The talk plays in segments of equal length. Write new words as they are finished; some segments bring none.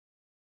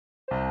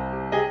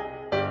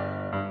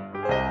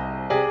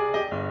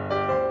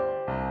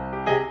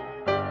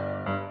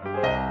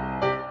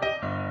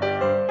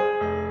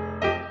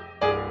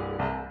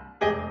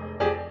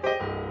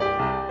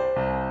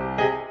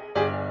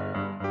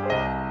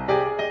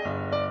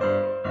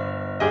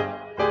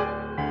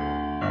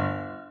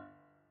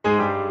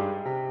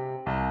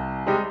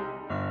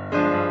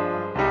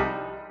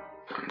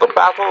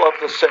battle of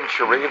the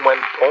century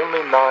went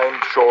only 9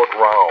 short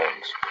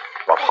rounds,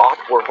 but hot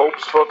were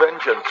hopes for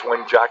vengeance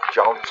when Jack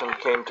Johnson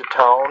came to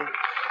town.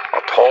 A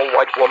tall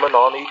white woman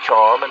on each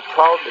arm, and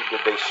proudly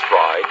did they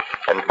stride,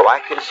 and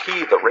black as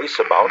he the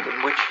raceabout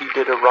in which he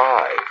did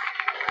arrive.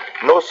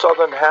 No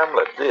southern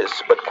hamlet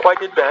this, but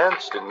quite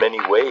advanced in many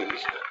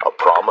ways, a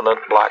prominent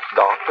black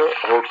doctor,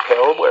 a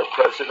hotel where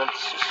presidents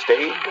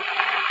stayed.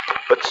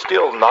 But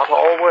still not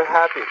all were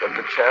happy that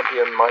the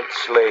champion might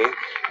slay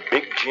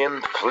Big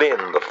Jim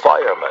Flynn, the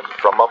fireman,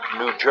 from up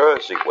New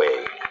Jersey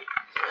way.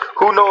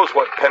 Who knows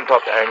what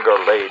pent-up anger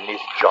lay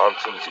neath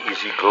Johnson's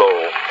easy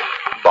glow?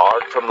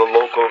 Barred from the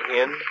local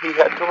inn, he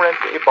had to rent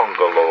a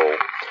bungalow,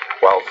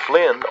 while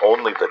Flynn,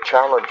 only the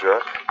challenger,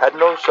 had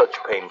no such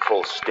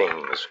painful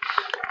stings.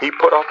 He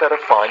put up at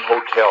a fine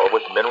hotel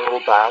with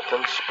mineral bath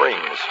and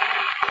springs.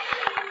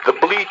 The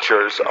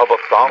bleachers of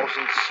 1,000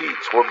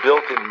 seats were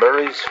built in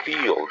Murray's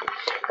Field,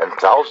 and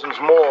thousands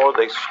more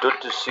they stood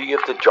to see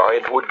if the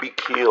giant would be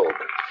killed.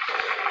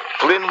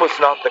 Flynn was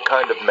not the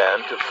kind of man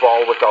to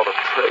fall without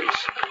a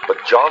trace,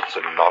 but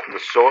Johnson not the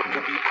sort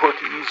to be put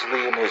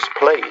easily in his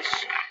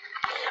place.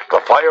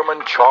 The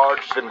fireman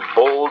charged and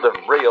bowled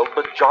and railed,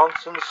 but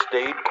Johnson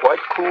stayed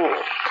quite cool.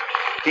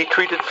 He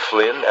treated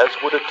Flynn as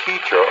would a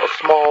teacher a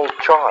small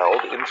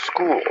child in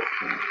school.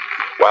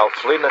 While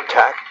Flynn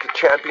attacked, the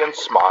champion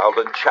smiled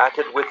and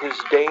chatted with his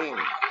dame,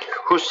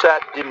 who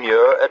sat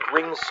demure at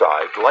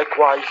ringside,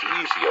 likewise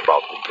easy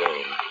about the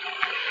game.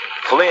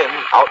 Flynn,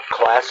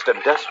 outclassed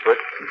and desperate,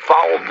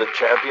 fouled the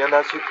champion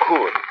as he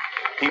could.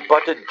 He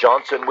butted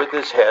Johnson with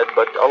his head,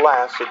 but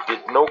alas, it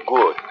did no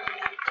good.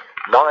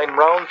 9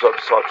 rounds of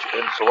such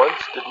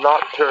insolence did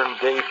not turn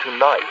day to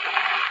night.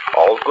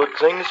 All good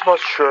things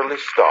must surely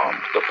stop.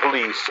 The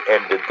police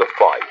ended the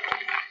fight.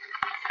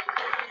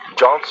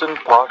 Johnson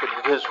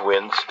pocketed his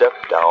wind,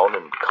 stepped down,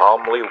 and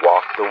calmly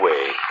walked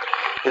away,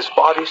 his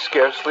body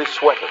scarcely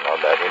sweating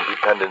on that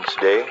Independence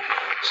Day,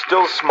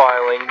 still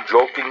smiling,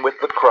 joking with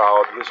the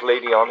crowd, his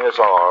lady on his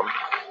arm,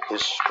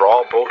 his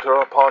straw boater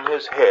upon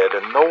his head,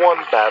 and no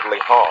one badly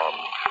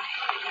harmed.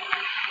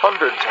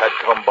 Hundreds had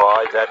come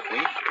by that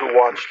week to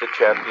watch the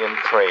champion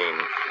train.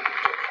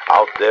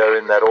 Out there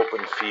in that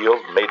open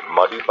field, made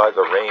muddy by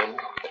the rain,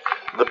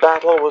 the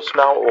battle was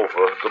now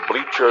over, the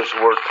bleachers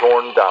were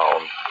torn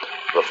down,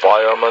 the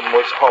fireman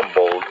was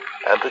humbled,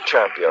 and the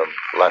champion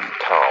left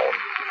town.